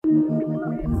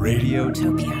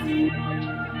Radiotopia.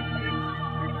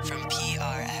 From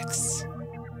PRX.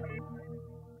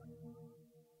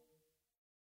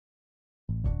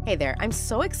 Hey there, I'm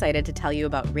so excited to tell you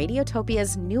about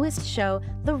Radiotopia's newest show,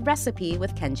 The Recipe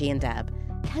with Kenji and Deb.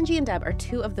 Kenji and Deb are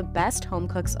two of the best home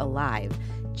cooks alive.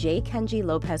 J. Kenji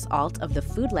Lopez Alt of The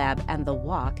Food Lab and The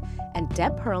Walk, and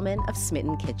Deb Perlman of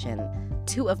Smitten Kitchen.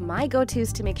 Two of my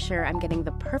go-tos to make sure I'm getting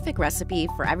the perfect recipe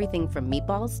for everything from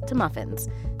meatballs to muffins.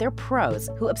 They're pros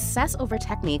who obsess over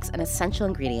techniques and essential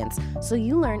ingredients, so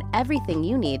you learn everything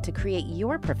you need to create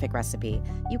your perfect recipe.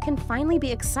 You can finally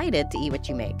be excited to eat what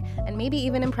you make, and maybe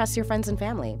even impress your friends and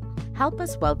family. Help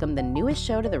us welcome the newest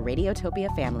show to the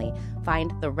Radiotopia family.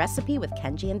 Find The Recipe with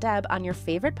Kenji and Deb on your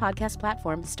favorite podcast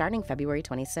platform starting February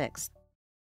 26th.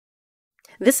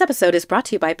 This episode is brought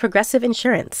to you by Progressive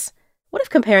Insurance. What if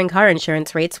comparing car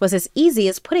insurance rates was as easy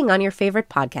as putting on your favorite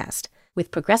podcast? With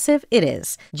Progressive, it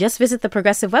is. Just visit the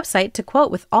Progressive website to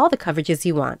quote with all the coverages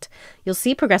you want. You'll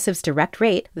see Progressive's direct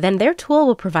rate, then their tool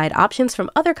will provide options from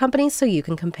other companies so you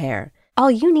can compare. All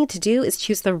you need to do is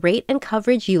choose the rate and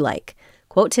coverage you like.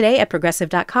 Quote today at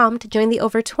Progressive.com to join the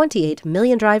over 28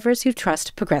 million drivers who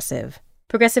trust Progressive.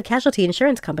 Progressive Casualty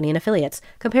Insurance Company and Affiliates.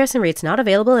 Comparison rates not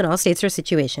available in all states or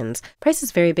situations.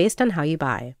 Prices vary based on how you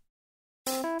buy.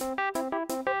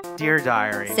 Dear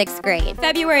Diary. 6th grade.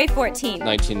 February 14th.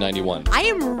 1991. I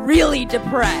am really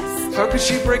depressed. How could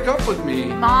she break up with me?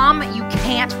 Mom, you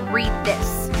can't read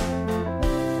this.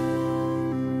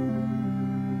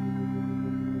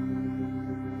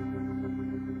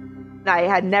 I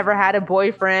had never had a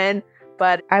boyfriend,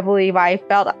 but I believe I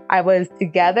felt I was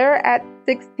together at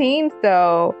 16.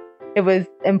 So it was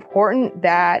important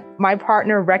that my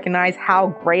partner recognized how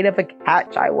great of a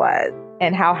catch I was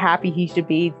and how happy he should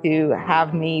be to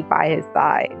have me by his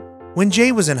side. When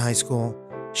Jay was in high school,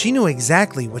 she knew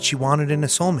exactly what she wanted in a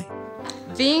soulmate.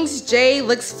 Things Jay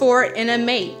looks for in a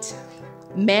mate.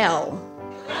 Male.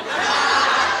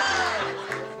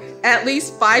 At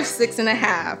least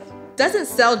 5'6.5". Doesn't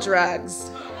sell drugs.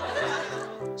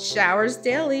 Showers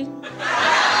daily.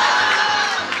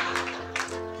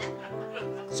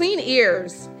 Clean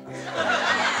ears.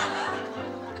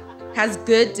 Has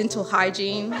good dental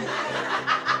hygiene.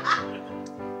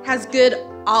 Has good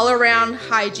all-around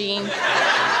hygiene.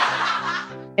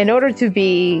 In order to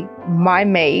be my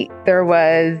mate, there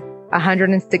was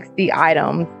 160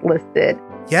 items listed.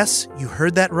 Yes, you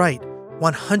heard that right.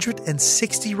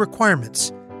 160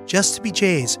 requirements just to be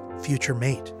Jay's future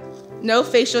mate. No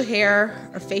facial hair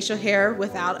or facial hair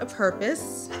without a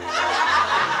purpose.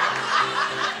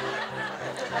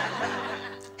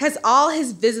 Has all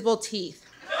his visible teeth.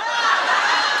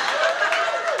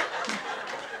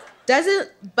 Doesn't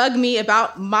bug me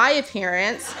about my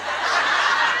appearance.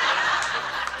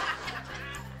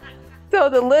 So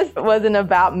the list wasn't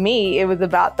about me, it was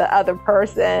about the other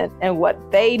person and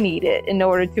what they needed in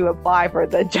order to apply for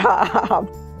the job.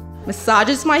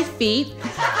 Massages my feet.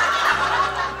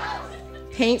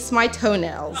 Paints my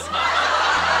toenails.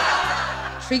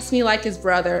 Treats me like his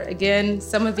brother. Again,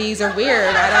 some of these are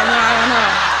weird. I don't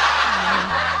know.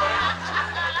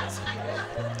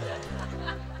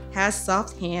 Has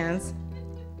soft hands.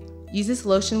 Uses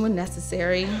lotion when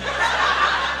necessary.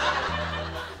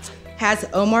 Has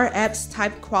Omar Epps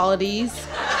type qualities.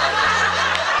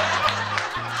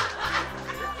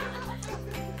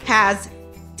 Has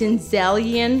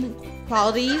Denzelian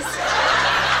qualities.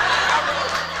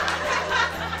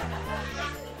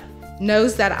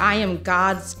 Knows that I am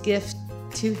God's gift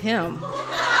to him.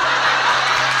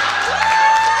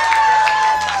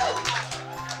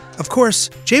 Of course,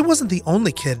 Jay wasn't the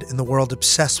only kid in the world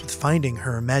obsessed with finding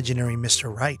her imaginary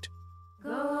Mr. Right.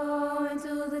 Going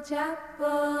to the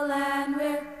chapel and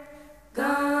we're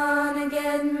gonna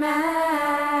get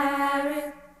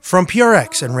married. From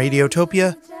PRX and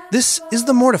Radiotopia, this is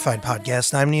the Mortified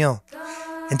Podcast. I'm Neil.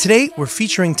 And today we're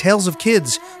featuring tales of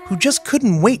kids who just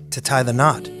couldn't wait to tie the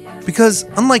knot. Because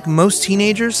unlike most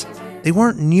teenagers, they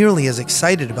weren't nearly as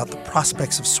excited about the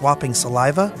prospects of swapping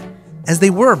saliva as they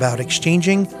were about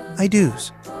exchanging I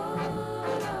do's.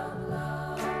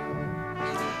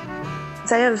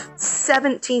 I have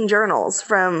 17 journals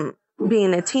from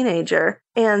being a teenager,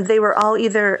 and they were all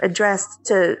either addressed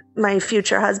to my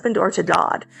future husband or to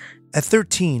God. At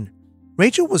 13,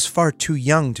 Rachel was far too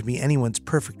young to be anyone's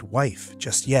perfect wife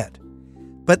just yet.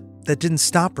 But that didn't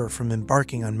stop her from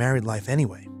embarking on married life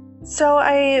anyway. So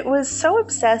I was so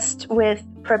obsessed with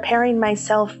preparing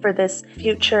myself for this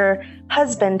future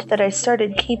husband that I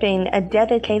started keeping a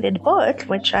dedicated book,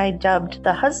 which I dubbed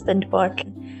the husband book.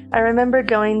 I remember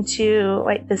going to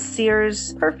the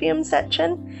Sears perfume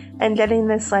section and getting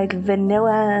this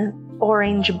vanilla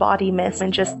orange body mist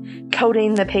and just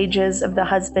coating the pages of the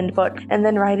husband book and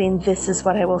then writing, "This is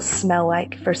what I will smell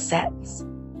like for sex."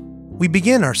 We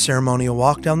begin our ceremonial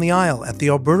walk down the aisle at the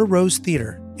Alberta Rose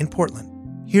Theatre in Portland.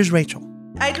 Here's Rachel.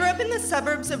 I grew up in the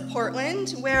suburbs of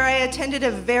Portland, where I attended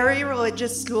a very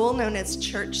religious school known as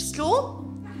church school.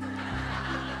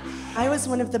 I was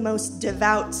one of the most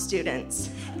devout students.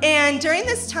 And during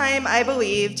this time, I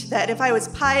believed that if I was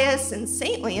pious and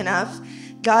saintly enough,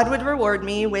 God would reward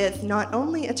me with not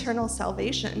only eternal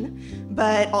salvation,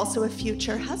 but also a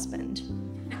future husband.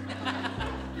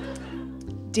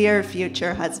 Dear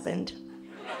future husband,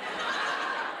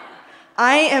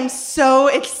 I am so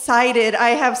excited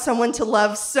I have someone to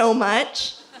love so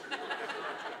much.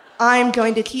 I'm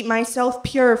going to keep myself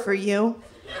pure for you.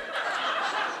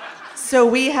 So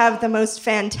we have the most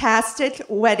fantastic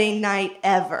wedding night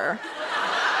ever.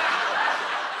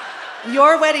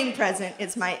 Your wedding present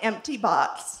is my empty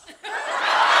box.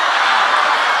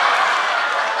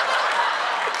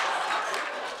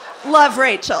 Love,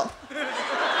 Rachel.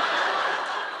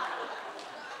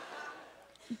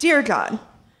 Dear God,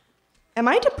 am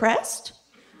I depressed?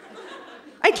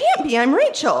 I can't be, I'm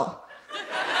Rachel.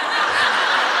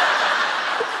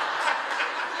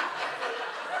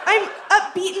 I'm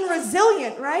upbeat and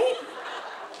resilient, right?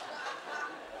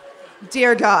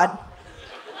 Dear God,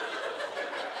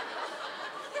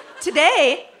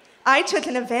 today I took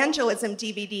an evangelism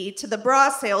DVD to the bra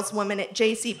saleswoman at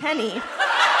JCPenney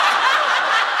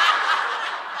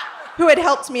who had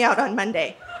helped me out on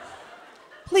Monday.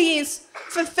 Please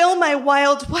fulfill my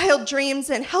wild, wild dreams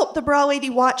and help the bra lady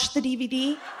watch the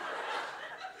DVD.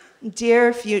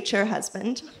 Dear future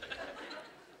husband,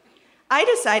 I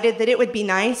decided that it would be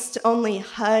nice to only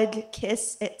hug,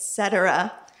 kiss,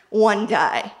 etc. one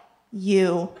guy,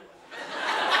 you.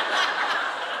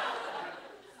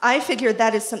 I figured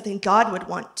that is something God would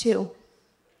want too.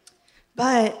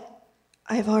 But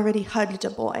I've already hugged a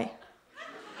boy.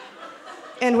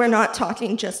 And we're not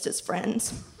talking just as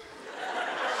friends.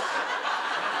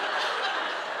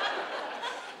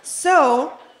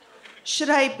 So, should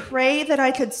I pray that I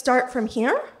could start from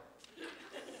here?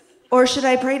 Or should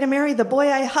I pray to marry the boy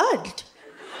I hugged?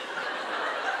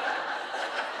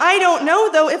 I don't know,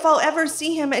 though, if I'll ever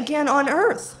see him again on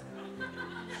Earth.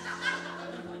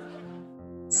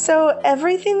 So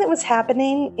everything that was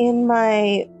happening in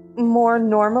my more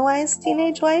normalized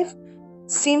teenage life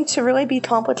seemed to really be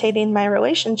complicating my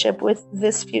relationship with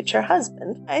this future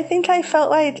husband. I think I felt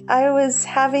like I was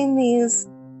having these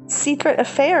secret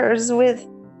affairs with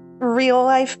real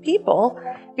life people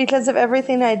because of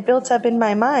everything I'd built up in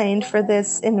my mind for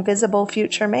this invisible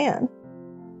future man.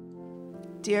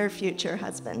 Dear future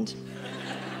husband,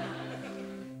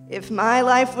 if my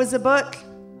life was a book,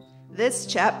 this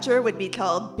chapter would be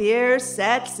called Beer,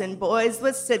 Sex, and Boys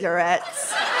with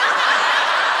Cigarettes.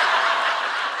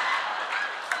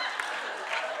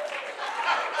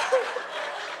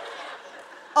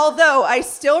 Although I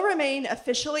still remain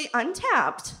officially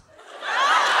untapped,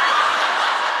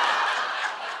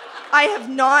 I have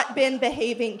not been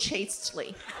behaving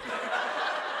chastely.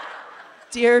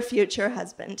 Dear future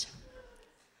husband,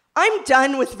 I'm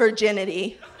done with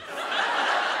virginity.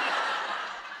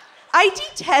 I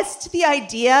detest the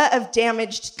idea of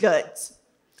damaged goods.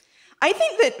 I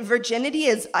think that virginity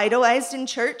is idolized in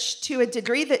church to a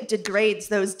degree that degrades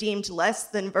those deemed less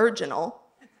than virginal.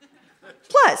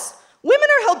 Plus, women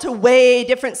are held to way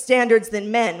different standards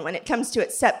than men when it comes to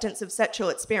acceptance of sexual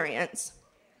experience.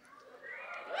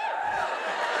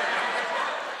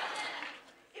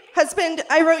 Husband,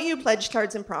 I wrote you pledge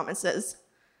cards and promises.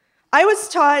 I was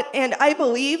taught, and I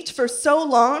believed for so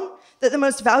long, that the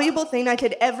most valuable thing I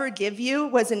could ever give you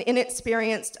was an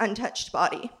inexperienced, untouched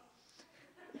body.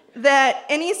 That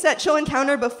any sexual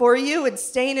encounter before you would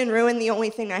stain and ruin the only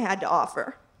thing I had to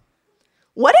offer.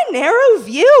 What a narrow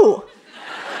view!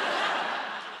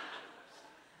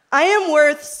 I am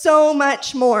worth so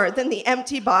much more than the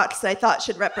empty box I thought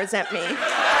should represent me.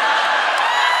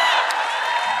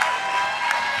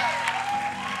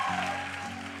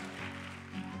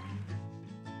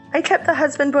 I kept the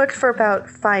husband book for about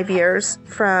 5 years,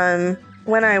 from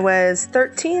when I was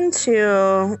 13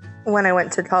 to when I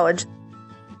went to college.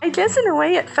 I guess in a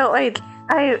way it felt like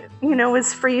I,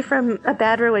 was free from a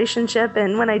bad relationship,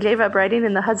 and when I gave up writing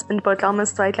in the husband book,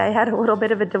 almost like I had a little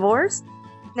bit of a divorce.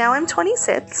 Now I'm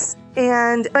 26,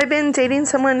 and I've been dating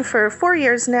someone for 4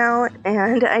 years now,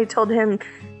 and I told him,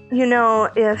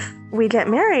 if we get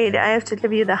married, I have to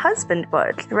give you the husband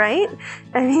book, right?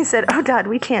 And he said, oh God,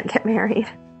 we can't get married.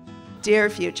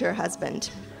 Dear future husband,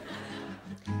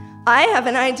 I have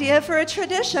an idea for a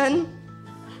tradition.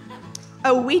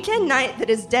 A weekend night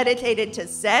that is dedicated to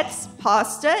sex,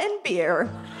 pasta, and beer.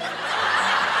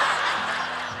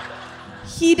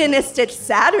 Hedonistic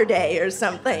Saturday or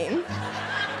something.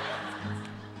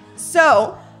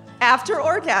 So, after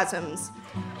orgasms,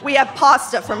 we have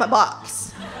pasta from a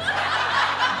box.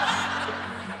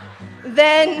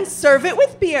 Then serve it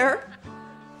with beer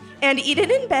and eat it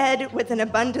in bed with an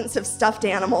abundance of stuffed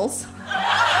animals.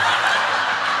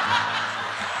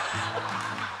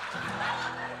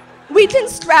 We can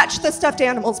scratch the stuffed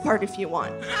animals part if you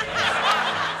want.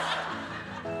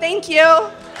 Thank you.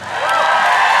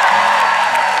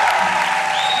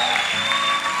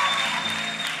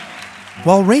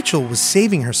 While Rachel was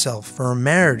saving herself for a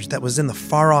marriage that was in the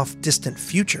far-off, distant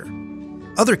future,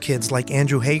 other kids like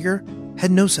Andrew Hager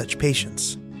had no such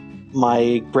patience.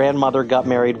 My grandmother got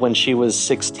married when she was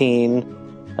 16.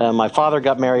 My father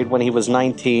got married when he was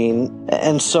 19.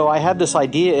 And so I had this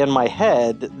idea in my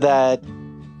head that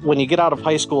when you get out of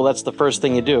high school, that's the first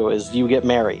thing you do, is you get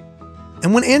married.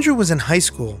 And when Andrew was in high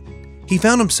school, he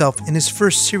found himself in his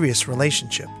first serious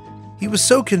relationship. He was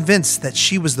so convinced that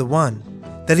she was the one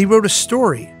that he wrote a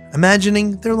story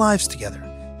imagining their lives together.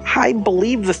 I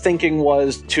believe the thinking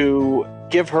was to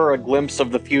give her a glimpse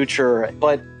of the future,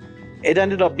 but it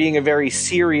ended up being a very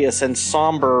serious and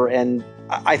somber, and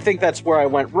I think that's where I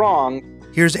went wrong.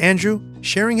 Here's Andrew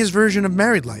sharing his version of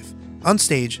married life on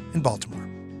stage in Baltimore.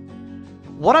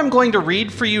 What I'm going to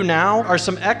read for you now are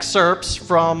some excerpts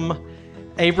from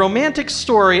a romantic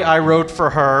story I wrote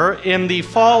for her in the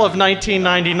fall of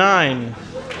 1999.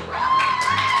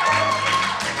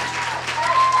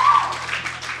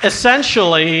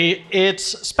 Essentially, it's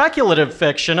speculative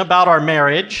fiction about our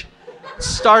marriage,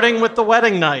 starting with the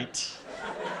wedding night.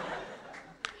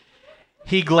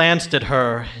 He glanced at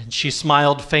her, and she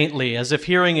smiled faintly, as if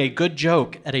hearing a good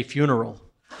joke at a funeral.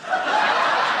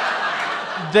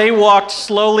 They walked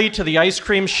slowly to the ice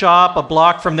cream shop a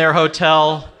block from their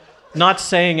hotel, not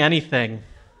saying anything.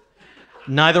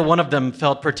 Neither one of them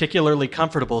felt particularly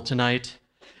comfortable tonight.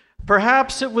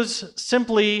 Perhaps it was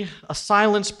simply a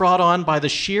silence brought on by the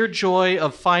sheer joy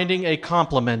of finding a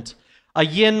compliment, a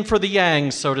yin for the yang,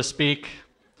 so to speak.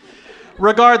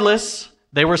 Regardless,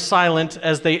 they were silent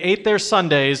as they ate their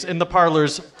sundaes in the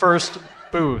parlor's first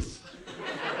booth.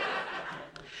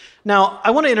 Now, I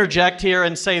want to interject here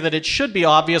and say that it should be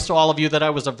obvious to all of you that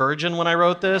I was a virgin when I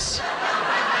wrote this.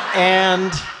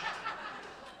 And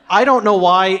I don't know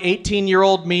why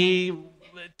 18-year-old me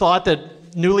thought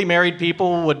that newly married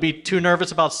people would be too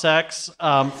nervous about sex.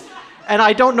 And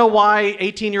I don't know why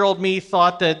 18-year-old me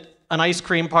thought that an ice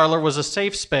cream parlor was a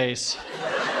safe space.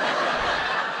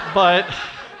 But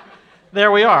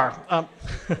there we are.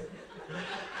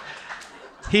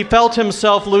 He felt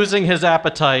himself losing his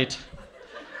appetite.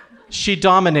 She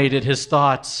dominated his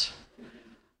thoughts.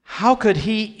 How could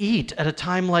he eat at a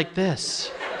time like this?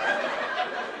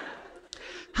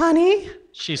 "Honey,"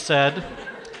 she said,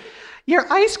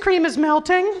 "your ice cream is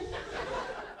melting."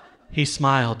 He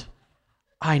smiled.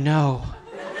 "I know."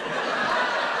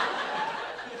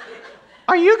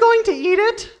 "Are you going to eat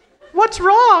it? What's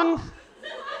wrong?"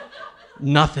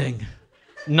 "Nothing.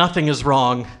 Nothing is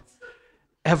wrong.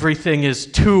 Everything is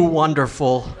too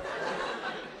wonderful."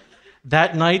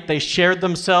 That night, they shared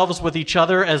themselves with each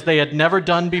other as they had never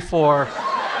done before.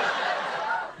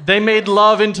 They made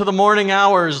love into the morning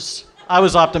hours. I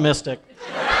was optimistic.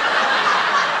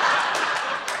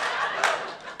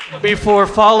 Before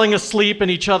falling asleep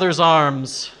in each other's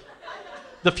arms.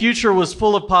 The future was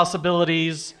full of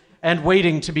possibilities and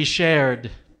waiting to be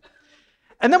shared.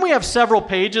 And then we have several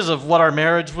pages of what our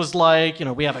marriage was like. You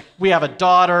know, we have a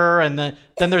daughter, and then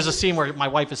there's a scene where my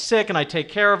wife is sick and I take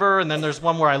care of her, and then there's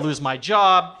one where I lose my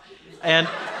job. And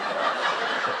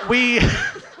because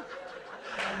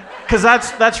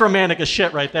that's romantic as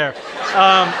shit right there.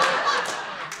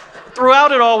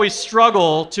 Throughout it all, we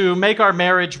struggle to make our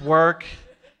marriage work.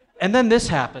 And then this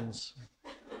happens.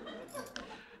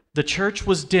 The church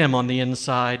was dim on the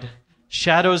inside,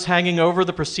 shadows hanging over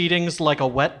the proceedings like a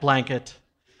wet blanket.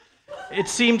 It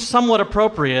seemed somewhat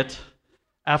appropriate.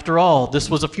 After all, this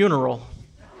was a funeral.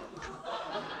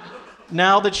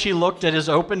 Now that she looked at his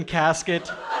open casket,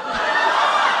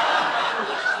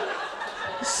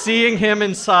 seeing him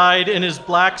inside in his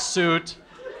black suit,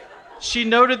 she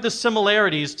noted the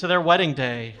similarities to their wedding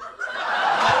day.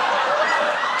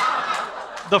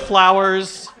 The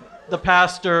flowers, the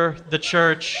pastor, the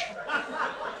church.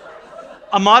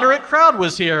 A moderate crowd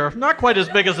was here, not quite as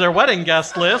big as their wedding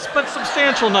guest list, but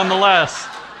substantial nonetheless.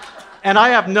 And I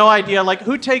have no idea,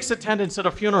 who takes attendance at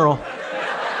a funeral?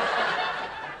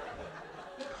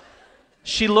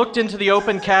 She looked into the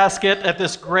open casket at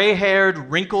this gray-haired,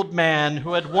 wrinkled man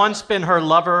who had once been her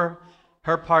lover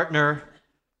her partner,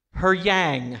 her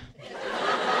yang.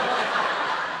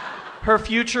 Her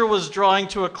future was drawing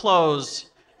to a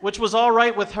close, which was all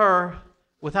right with her.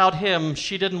 Without him,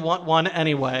 she didn't want one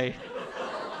anyway.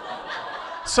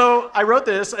 So I wrote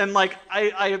this, and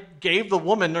I gave the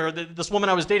woman, or this woman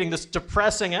I was dating, this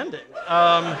depressing ending.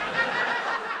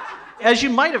 As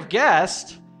you might have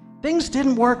guessed, things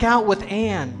didn't work out with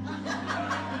Anne.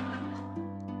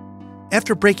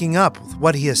 After breaking up with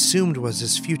what he assumed was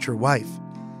his future wife,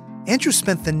 Andrew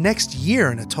spent the next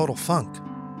year in a total funk.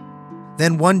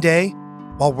 Then one day,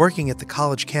 while working at the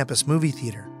college campus movie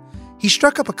theater, he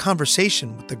struck up a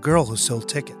conversation with the girl who sold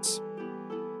tickets.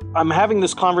 I'm having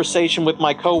this conversation with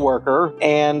my coworker,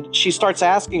 and she starts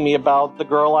asking me about the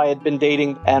girl I had been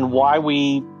dating and why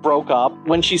we broke up.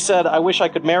 When she said, I wish I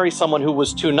could marry someone who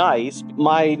was too nice,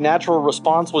 my natural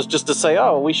response was just to say,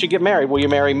 oh, we should get married. Will you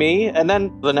marry me? And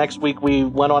then the next week we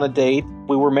went on a date.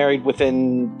 We were married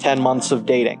within 10 months of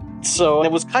dating. So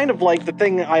it was kind of like the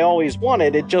thing I always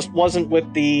wanted. It just wasn't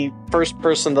with the first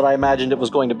person that I imagined it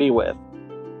was going to be with.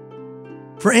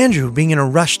 For Andrew, being in a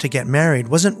rush to get married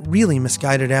wasn't really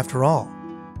misguided after all.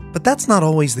 But that's not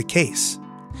always the case.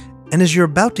 And as you're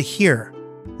about to hear,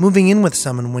 moving in with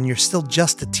someone when you're still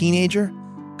just a teenager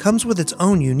comes with its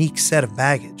own unique set of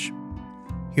baggage.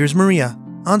 Here's Maria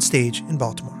on stage in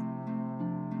Baltimore.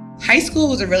 High school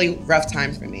was a really rough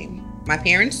time for me. My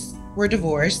parents were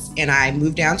divorced, and I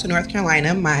moved down to North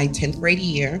Carolina my 10th grade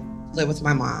year to live with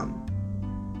my mom.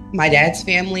 My dad's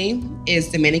family is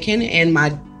Dominican, and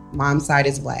my mom's side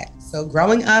is Black. So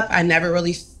growing up, I never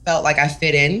really felt like I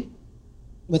fit in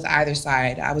with either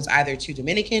side. I was either too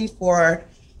Dominican for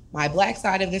my Black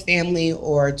side of the family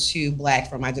or too Black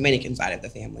for my Dominican side of the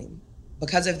family.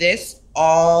 Because of this,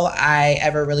 all I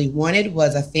ever really wanted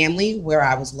was a family where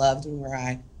I was loved and where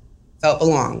I felt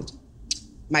belonged.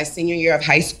 My senior year of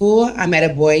high school, I met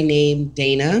a boy named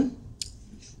Dana.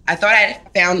 I thought I'd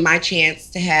found my chance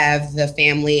to have the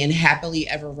family and happily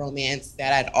ever romance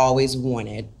that I'd always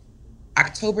wanted.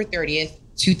 October 30th,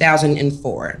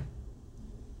 2004.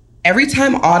 Every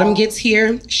time autumn gets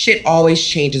here, shit always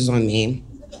changes on me.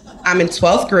 I'm in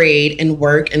 12th grade and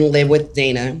work and live with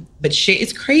Dana, but shit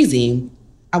is crazy.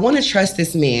 I want to trust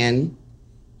this man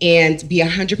and be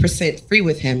 100% free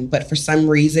with him, but for some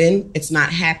reason, it's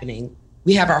not happening.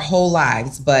 We have our whole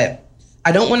lives, but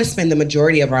I don't want to spend the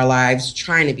majority of our lives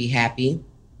trying to be happy.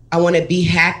 I want to be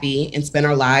happy and spend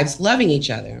our lives loving each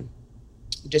other.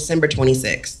 December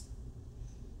 26th.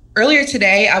 Earlier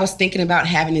today, I was thinking about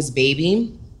having his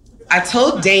baby. I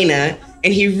told Dana,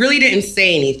 and he really didn't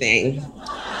say anything.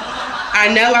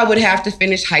 I know I would have to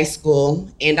finish high school,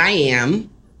 and I am,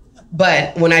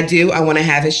 but when I do, I want to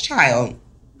have his child.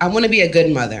 I want to be a good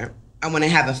mother. I want to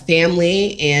have a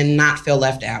family and not feel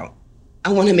left out.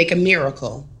 I want to make a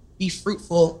miracle, be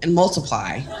fruitful, and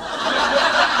multiply.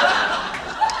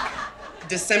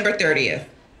 December 30th.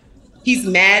 He's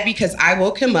mad because I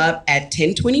woke him up at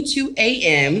 10:22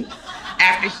 a.m.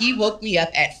 after he woke me up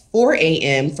at 4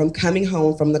 a.m. from coming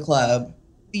home from the club.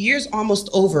 The year's almost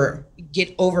over.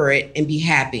 Get over it and be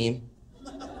happy.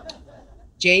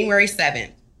 January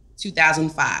 7th,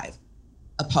 2005.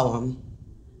 A poem.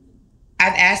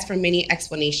 I've asked for many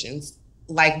explanations,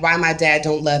 like why my dad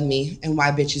don't love me and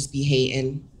why bitches be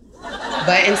hating.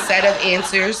 But instead of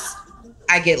answers,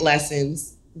 I get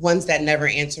lessons, ones that never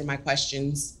answer my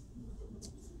questions.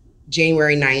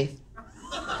 January 9th.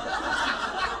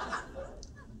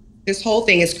 This whole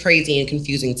thing is crazy and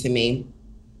confusing to me.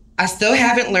 I still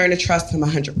haven't learned to trust him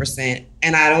 100%,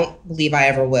 and I don't believe I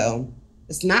ever will.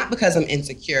 It's not because I'm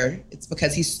insecure, it's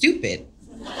because he's stupid.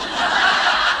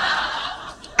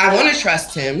 I want to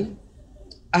trust him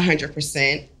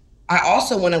 100%. I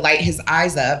also want to light his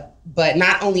eyes up, but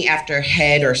not only after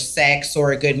head or sex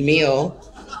or a good meal.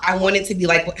 I want it to be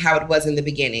like how it was in the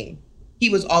beginning. He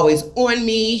was always on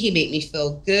me, he made me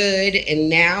feel good, and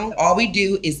now all we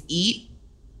do is eat,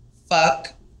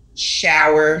 fuck,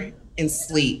 shower, and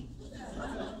sleep.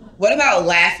 What about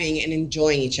laughing and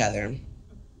enjoying each other?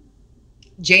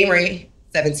 January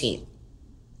 17th.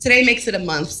 Today makes it a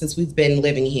month since we've been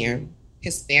living here.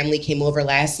 His family came over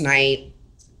last night.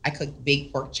 I cooked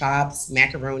baked pork chops,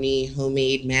 macaroni,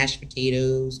 homemade mashed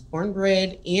potatoes,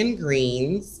 cornbread, and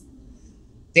greens.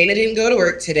 Dana didn't go to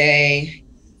work today.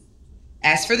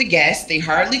 As for the guests, they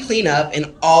hardly clean up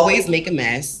and always make a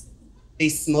mess. They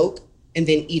smoke and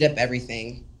then eat up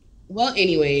everything. Well,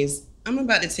 anyways, I'm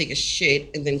about to take a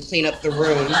shit and then clean up the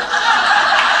room.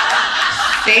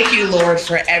 Thank you, Lord,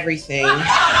 for everything.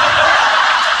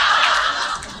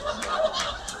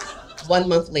 1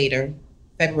 month later,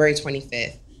 February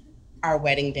 25th, our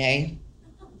wedding day.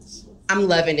 I'm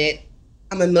loving it.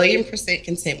 I'm 1,000,000%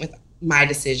 content with my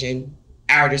decision,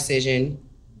 our decision.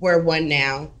 We're one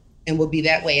now, and we'll be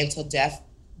that way until death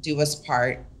do us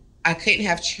part. I couldn't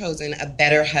have chosen a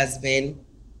better husband.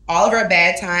 All of our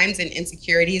bad times and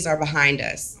insecurities are behind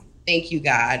us. Thank you,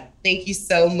 God. Thank you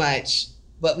so much.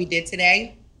 What we did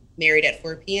today, married at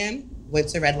 4 p.m., went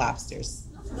to Red Lobsters.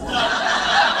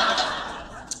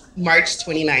 March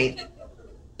 29th.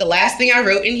 The last thing I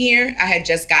wrote in here, I had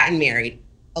just gotten married.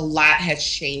 A lot has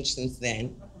changed since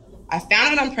then. I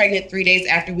found out I'm pregnant 3 days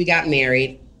after we got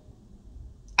married.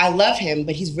 I love him,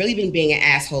 but he's really been being an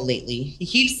asshole lately. He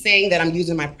keeps saying that I'm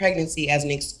using my pregnancy as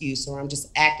an excuse or I'm just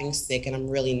acting sick, and I'm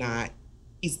really not.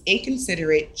 He's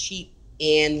inconsiderate, cheap,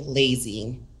 and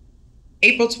lazy.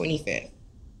 April 25th.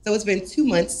 So it's been 2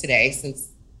 months today since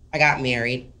I got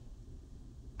married.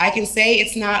 I can say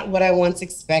it's not what I once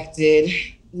expected,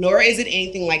 nor is it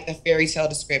anything like the fairy tale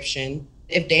description.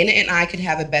 If Dana and I could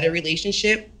have a better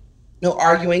relationship, no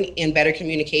arguing and better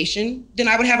communication, then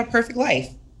I would have a perfect life.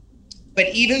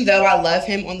 But even though I love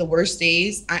him on the worst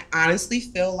days, I honestly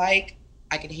feel like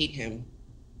I could hate him.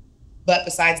 But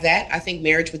besides that, I think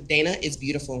marriage with Dana is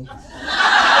beautiful. So,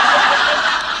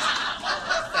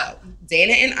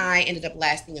 Dana and I ended up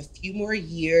lasting a few more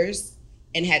years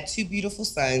and had 2 beautiful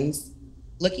sons.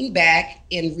 Looking back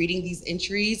and reading these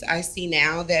entries, I see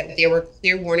now that there were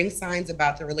clear warning signs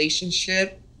about the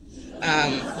relationship.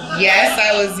 Yes,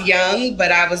 I was young,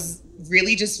 but I was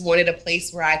really just wanted a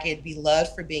place where I could be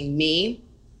loved for being me.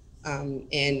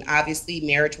 And obviously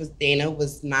marriage with Dana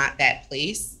was not that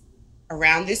place.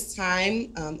 Around this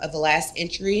time of the last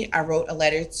entry, I wrote a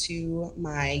letter to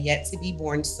my yet to be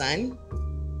born son.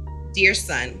 Dear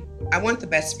son, I want the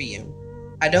best for you.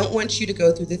 I don't want you to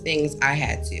go through the things I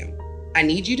had to. I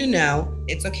need you to know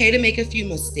it's okay to make a few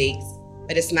mistakes,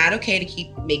 but it's not okay to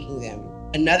keep making them.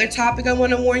 Another topic I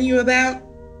want to warn you about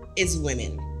is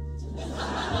women.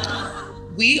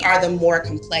 We are the more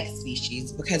complex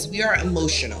species because we are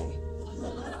emotional.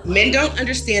 Men don't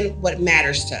understand what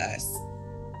matters to us.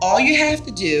 All you have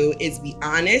to do is be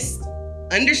honest,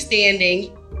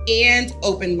 understanding, and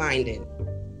open-minded.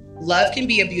 Love can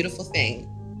be a beautiful thing,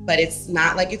 but it's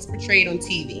not like it's portrayed on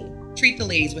TV. Treat the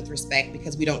ladies with respect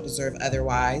because we don't deserve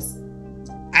otherwise.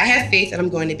 I have faith that I'm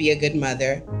going to be a good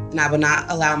mother, and I will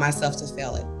not allow myself to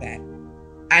fail at that.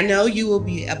 I know you will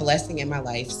be a blessing in my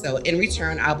life, so in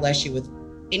return, I'll bless you with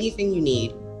anything you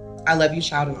need. I love you,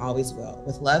 child, and always will.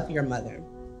 With love, your mother.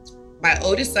 My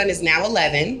oldest son is now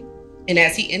 11, and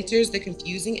as he enters the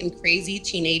confusing and crazy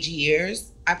teenage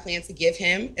years, I plan to give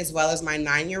him, as well as my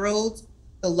 9-year-old,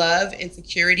 the love and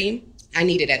security I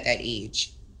needed at that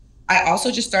age. I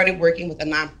also just started working with a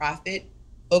nonprofit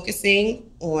focusing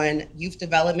on youth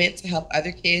development to help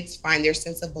other kids find their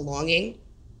sense of belonging.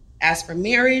 As for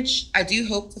marriage, I do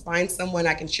hope to find someone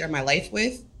I can share my life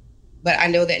with, but I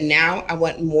know that now I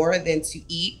want more than to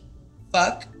eat,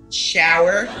 fuck,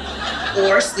 shower,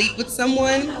 or sleep with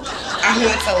someone. I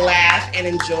want to laugh and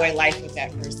enjoy life with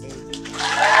that person.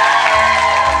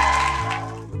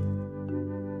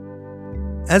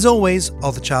 As always,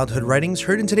 all the childhood writings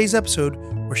heard in today's episode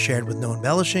were shared with no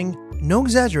embellishing, no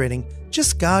exaggerating,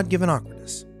 just God-given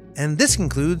awkwardness. And this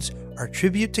concludes our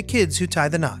tribute to kids who tie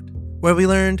the knot, where we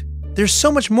learned there's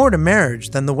so much more to marriage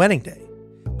than the wedding day.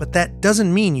 But that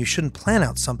doesn't mean you shouldn't plan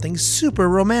out something super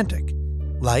romantic.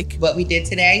 Like what we did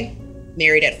today,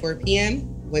 married at 4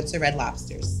 p.m., went to Red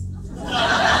Lobsters.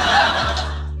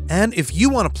 And if you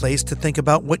want a place to think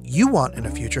about what you want in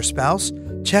a future spouse,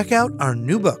 check out our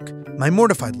new book, My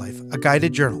Mortified Life, a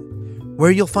Guided Journal,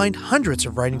 where you'll find hundreds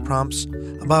of writing prompts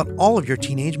about all of your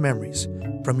teenage memories,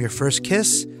 from your first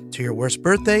kiss, to your worst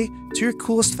birthday, to your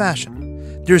coolest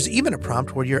fashion. There's even a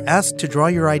prompt where you're asked to draw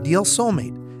your ideal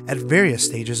soulmate at various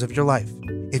stages of your life.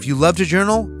 If you love to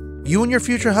journal, you and your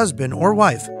future husband or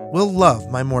wife will love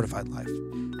My Mortified Life.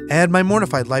 Add My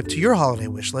Mortified Life to your holiday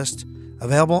wish list,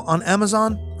 available on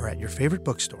Amazon or at your favorite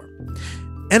bookstore.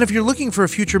 And if you're looking for a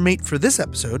future mate for this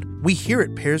episode, we hear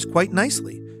it pairs quite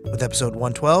nicely with episode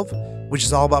 112, which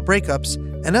is all about breakups,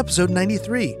 and episode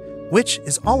 93, which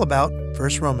is all about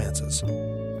first romances.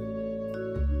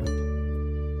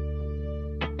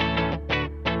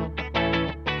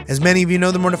 As many of you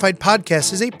know, the Mortified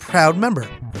Podcast is a proud member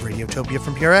of Radiotopia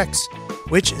from PRX,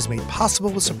 which is made possible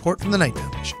with support from the Knight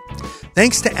Foundation.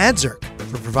 Thanks to AdZerk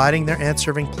for providing their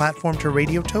ad-serving platform to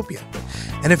Radiotopia.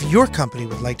 And if your company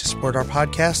would like to support our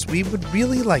podcast, we would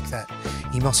really like that.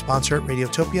 Email sponsor at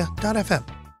radiotopia.fm.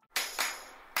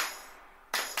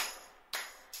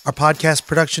 Our podcast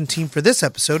production team for this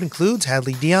episode includes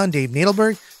Hadley Dion, Dave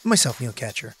Nadelberg, and myself, Neil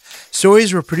Katcher.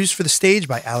 Stories were produced for the stage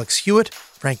by Alex Hewitt,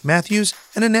 Frank Matthews,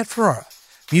 and Annette Ferrara.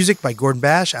 Music by Gordon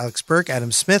Bash, Alex Burke,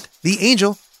 Adam Smith, The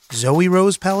Angel, Zoe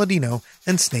Rose Palladino,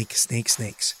 and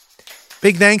Snakes.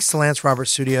 Big thanks to Lance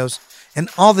Roberts Studios and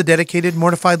all the dedicated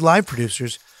Mortified Live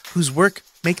producers whose work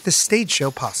make the stage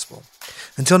show possible.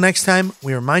 Until next time,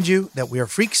 we remind you that we are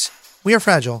freaks, we are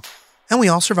fragile, and we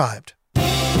all survived.